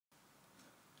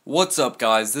What's up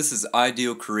guys, this is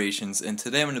iDeaLCreations and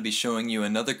today I'm going to be showing you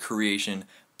another creation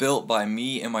built by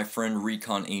me and my friend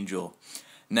Recon Angel.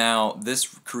 Now this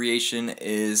creation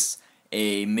is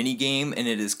a mini game and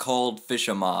it is called Fish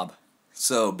a Mob.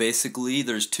 So basically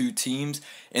there's two teams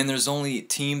and there's only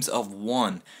teams of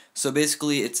one. So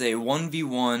basically it's a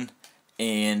 1v1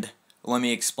 and let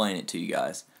me explain it to you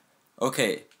guys.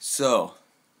 Okay, so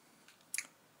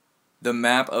the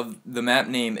map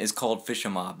name is called Fish a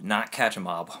Mob, not Catch a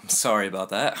Mob. I'm sorry about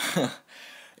that.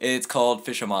 It's called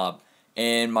Fish a Mob.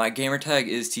 And my gamer tag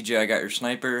is TJ I Got Your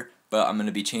Sniper, but I'm going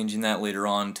to be changing that later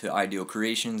on to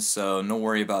iDeaLCreations, so no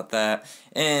worry about that.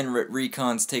 And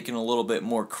Recon's taking a little bit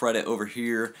more credit over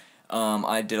here.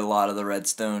 I did a lot of the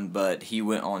redstone, but he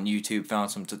went on YouTube, found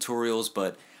some tutorials,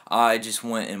 but I just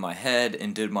went in my head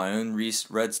and did my own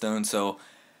redstone, so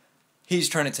he's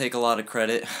trying to take a lot of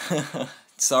credit.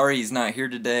 Sorry he's not here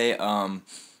today.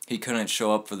 He couldn't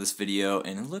show up for this video,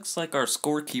 and it looks like our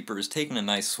scorekeeper is taking a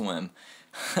nice swim.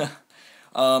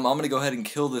 I'm going to go ahead and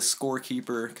kill this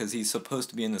scorekeeper because he's supposed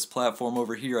to be in this platform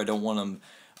over here. I don't want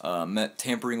him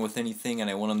tampering with anything, and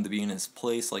I want him to be in his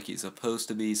place like he's supposed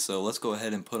to be. So let's go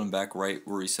ahead and put him back right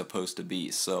where he's supposed to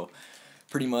be. So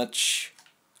pretty much...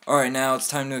 Alright, now it's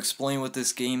time to explain what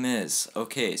this game is.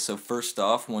 Okay, so first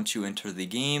off, once you enter the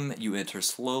game, you enter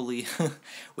slowly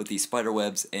with these spider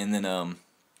webs, and then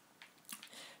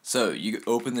so you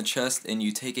open the chest and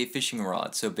you take a fishing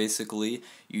rod. So basically,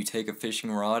 you take a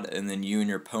fishing rod and then you and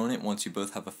your opponent, once you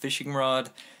both have a fishing rod,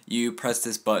 you press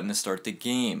this button to start the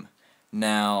game.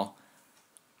 Now,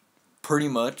 pretty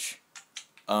much,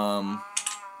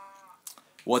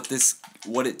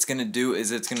 what it's going to do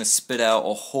is it's going to spit out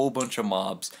a whole bunch of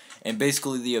mobs, and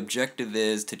basically the objective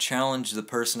is to challenge the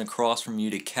person across from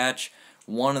you to catch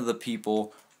one of the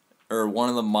people or one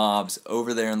of the mobs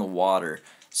over there in the water.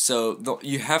 So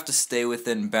you have to stay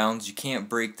within bounds. You can't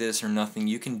break this or nothing.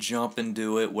 You can jump and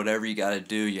do it, whatever you got to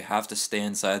do. You have to stay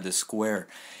inside the square.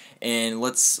 And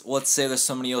let's say there's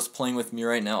somebody else playing with me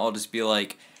right now. I'll just be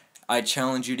like, I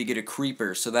challenge you to get a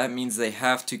creeper. So that means they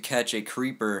have to catch a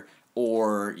creeper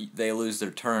or they lose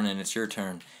their turn and it's your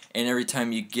turn. And every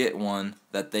time you get one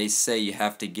that they say you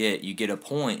have to get, you get a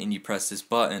point and you press this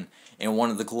button and one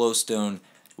of the glowstone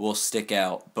will stick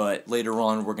out. But later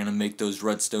on we're going to make those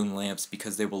redstone lamps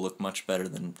because they will look much better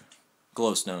than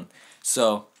glowstone.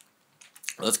 So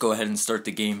let's go ahead and start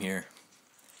the game here.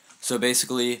 So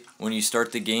basically when you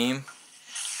start the game,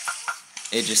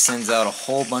 it just sends out a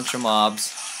whole bunch of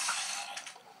mobs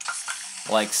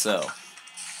like so.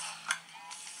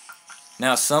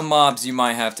 Now some mobs you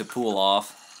might have to pull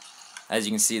off. As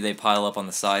you can see, they pile up on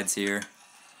the sides here.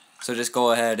 So just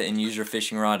go ahead and use your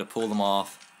fishing rod to pull them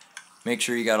off. Make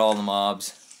sure you got all the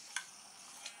mobs.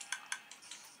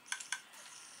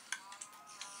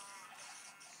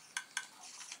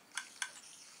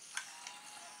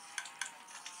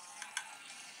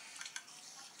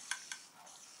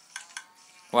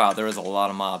 Wow, there was a lot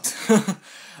of mobs.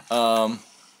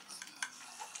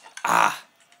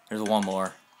 There's one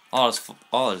more. Oh,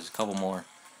 there's a couple more.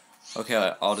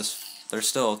 Okay, they're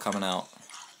still coming out.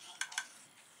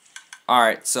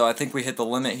 Alright, so I think we hit the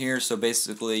limit here, so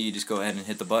basically you just go ahead and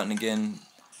hit the button again.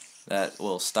 That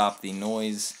will stop the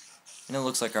noise. And it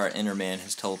looks like our Enderman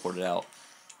has teleported out.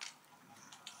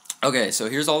 Okay, so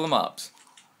here's all the mobs.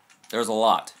 There's a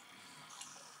lot.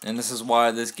 And this is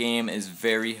why this game is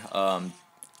very,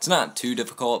 it's not too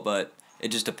difficult, but it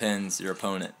just depends your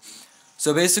opponent.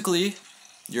 So basically,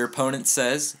 your opponent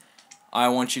says, I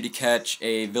want you to catch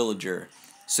a villager.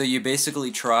 So you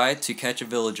basically try to catch a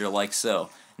villager like so.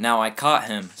 Now I caught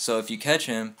him, so if you catch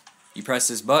him, you press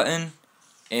this button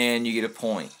and you get a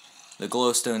point. The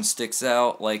glowstone sticks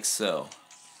out like so.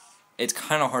 It's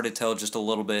kind of hard to tell just a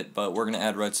little bit, but we're going to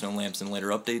add redstone lamps in later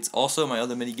updates. Also, my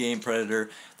other minigame, Predator,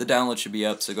 the download should be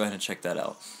up, so go ahead and check that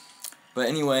out. But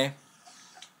anyway,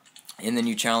 and then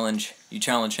you challenge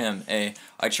him.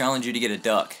 I challenge you to get a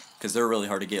duck, because they're really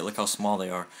hard to get. Look how small they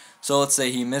are. So let's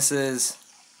say he misses,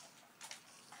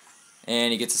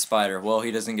 and he gets a spider. Well, he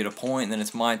doesn't get a point, and then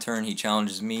it's my turn. He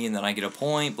challenges me, and then I get a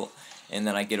point, and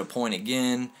then I get a point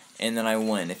again, and then I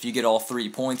win. If you get all 3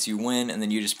 points, you win, and then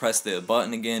you just press the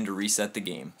button again to reset the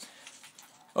game.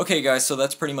 Okay, guys, so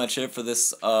that's pretty much it for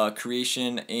this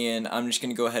creation, and I'm just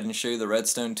going to go ahead and show you the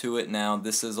redstone to it. Now,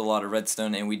 this is a lot of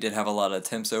redstone, and we did have a lot of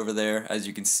attempts over there. As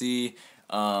you can see,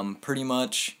 pretty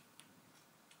much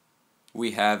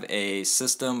we have a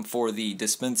system for the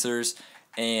dispensers,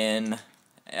 and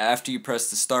after you press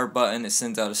the start button, it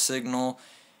sends out a signal,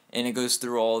 and it goes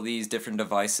through all these different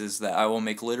devices that I will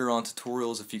make later on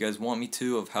tutorials if you guys want me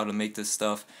to, of how to make this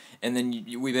stuff. And then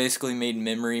we basically made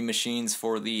memory machines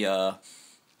for the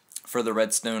for the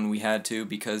redstone we had to,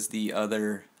 because the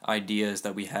other ideas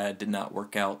that we had did not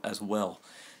work out as well.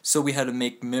 So we had to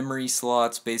make memory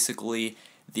slots. Basically,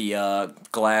 the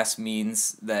glass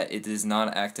means that it is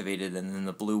not activated, and then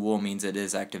the blue wool means it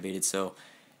is activated. So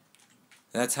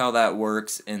that's how that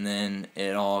works, and then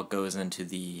it all goes into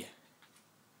the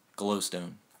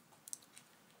glowstone.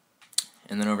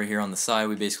 And then over here on the side,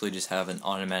 we basically just have an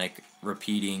automatic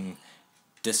repeating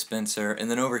dispenser. And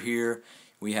then over here,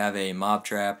 we have a mob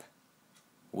trap,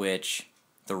 which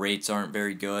the rates aren't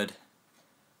very good.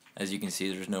 As you can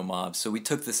see, there's no mobs. So we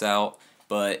took this out,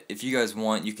 but if you guys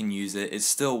want, you can use it. It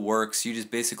still works. You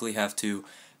just basically have to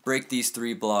break these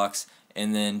 3 blocks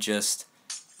and then just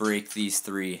break these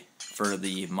 3 for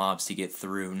the mobs to get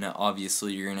through. Now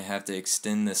obviously you're going to have to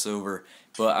extend this over,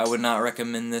 but I would not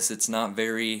recommend this. It's not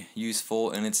very useful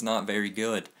and it's not very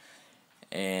good.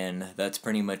 And that's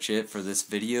pretty much it for this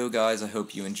video, guys. I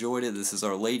hope you enjoyed it. This is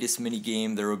our latest mini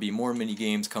game. There will be more mini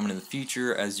games coming in the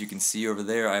future. As you can see over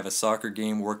there, I have a soccer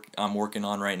game I'm working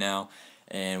on right now,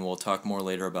 and we'll talk more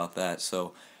later about that.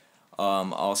 So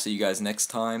I'll see you guys next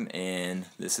time, and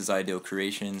this is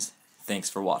iDeaLCreations. Thanks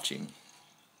for watching.